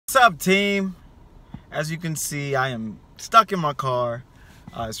What's up, team? As you can see, I am stuck in my car.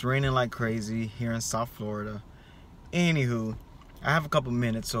 It's raining like crazy here in South Florida. Anywho, I have a couple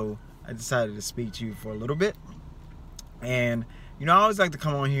minutes, so I decided to speak to you for a little bit. And I always like to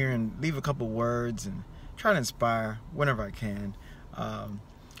come on here and leave a couple words and try to inspire whenever I can.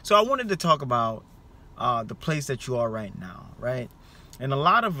 So I wanted to talk about the place that you are right now, right? And a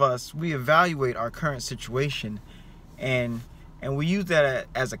lot of us, we evaluate our current situation and we use that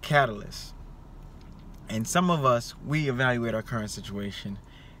as a catalyst. And some of us, we evaluate our current situation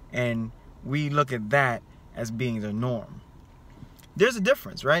and we look at that as being the norm. There's a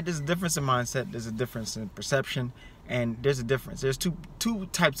difference, right? There's a difference in mindset, there's a difference in perception, and there's a difference. There's two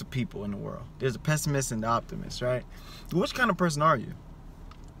types of people in the world. There's the pessimist and the optimist, right? Which kind of person are you?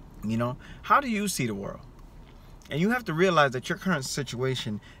 How do you see the world? And you have to realize that your current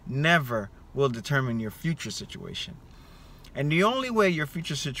situation never will determine your future situation. And the only way your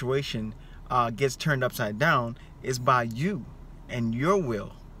future situation gets turned upside down is by you and your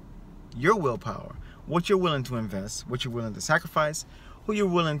willpower, what you're willing to invest, what you're willing to sacrifice, who you're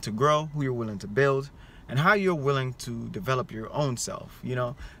willing to grow, who you're willing to build, and how you're willing to develop your own self.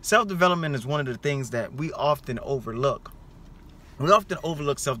 Self-development is one of the things that we often overlook. We often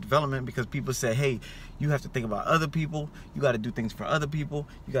overlook self-development because people say, hey, you have to think about other people, you got to do things for other people,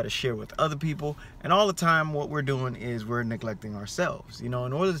 you got to share with other people, and all the time what we're doing is we're neglecting ourselves. In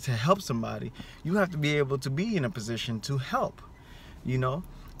order to help somebody, you have to be able to be in a position to help. You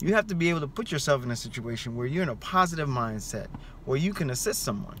have to be able to put yourself in a situation where you're in a positive mindset, where you can assist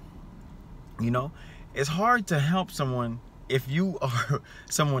someone. It's hard to help someone if you are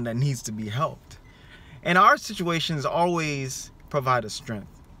someone that needs to be helped. And our situations always provide us strength.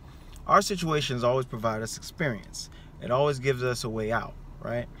 Our situations always provide us experience. It always gives us a way out,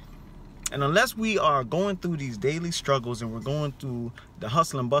 right? And unless we are going through these daily struggles and we're going through the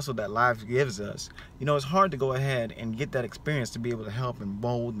hustle and bustle that life gives us, it's hard to go ahead and get that experience to be able to help and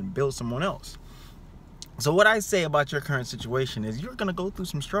mold and build someone else. So what I say about your current situation is you're going to go through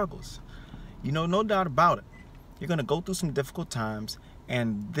some struggles. No doubt about it. You're going to go through some difficult times,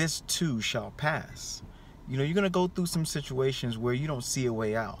 and this too shall pass. You're going to go through some situations where you don't see a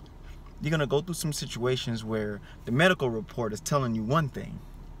way out. You're going to go through some situations where the medical report is telling you one thing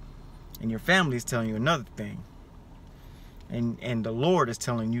and your family is telling you another thing, and the Lord is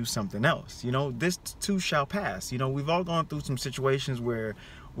telling you something else. This too shall pass. We've all gone through some situations where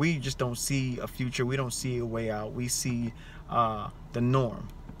we just don't see a future. We don't see a way out. We see the norm.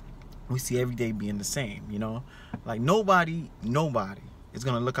 We see every day being the same. Like nobody is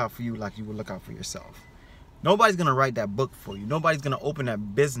going to look out for you like you would look out for yourself. Nobody's going to write that book for you. Nobody's going to open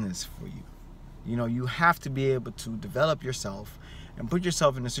that business for you. You have to be able to develop yourself and put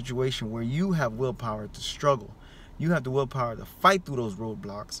yourself in a situation where you have willpower to struggle. You have the willpower to fight through those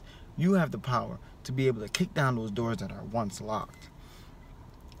roadblocks. You have the power to be able to kick down those doors that are once locked.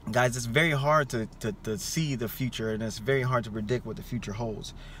 Guys, it's very hard to see the future, and it's very hard to predict what the future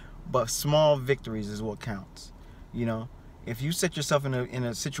holds. But small victories is what counts. If you set yourself in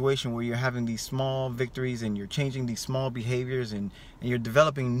a situation where you're having these small victories and you're changing these small behaviors and you're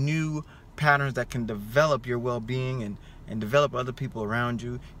developing new patterns that can develop your well-being and develop other people around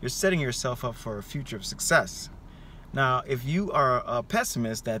you, you're setting yourself up for a future of success. Now, if you are a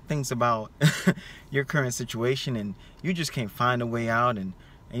pessimist that thinks about your current situation and you just can't find a way out and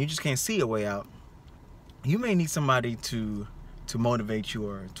you just can't see a way out, you may need somebody to motivate you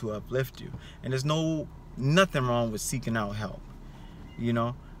or to uplift you. And there's nothing wrong with seeking out help.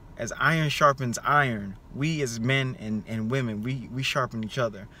 As iron sharpens iron, we as men and women, we sharpen each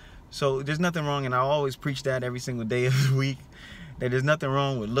other. So there's nothing wrong, and I always preach that every single day of the week, that there's nothing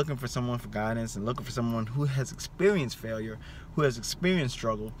wrong with looking for someone for guidance and looking for someone who has experienced failure, who has experienced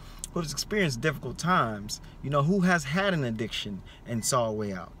struggle, who has experienced difficult times, who has had an addiction and saw a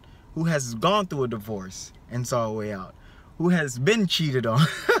way out, who has gone through a divorce and saw a way out, who has been cheated on,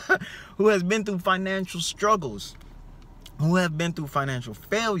 who has been through financial struggles, who have been through financial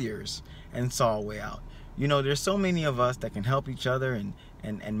failures and saw a way out. There's so many of us that can help each other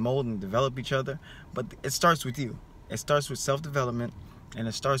and mold and develop each other, but it starts with you. It starts with self-development, and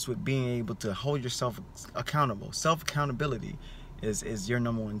it starts with being able to hold yourself accountable. Self-accountability is your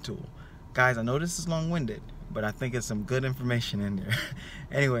number one tool. Guys, I know this is long-winded, but I think it's some good information in there.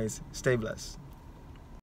 Anyways, stay blessed.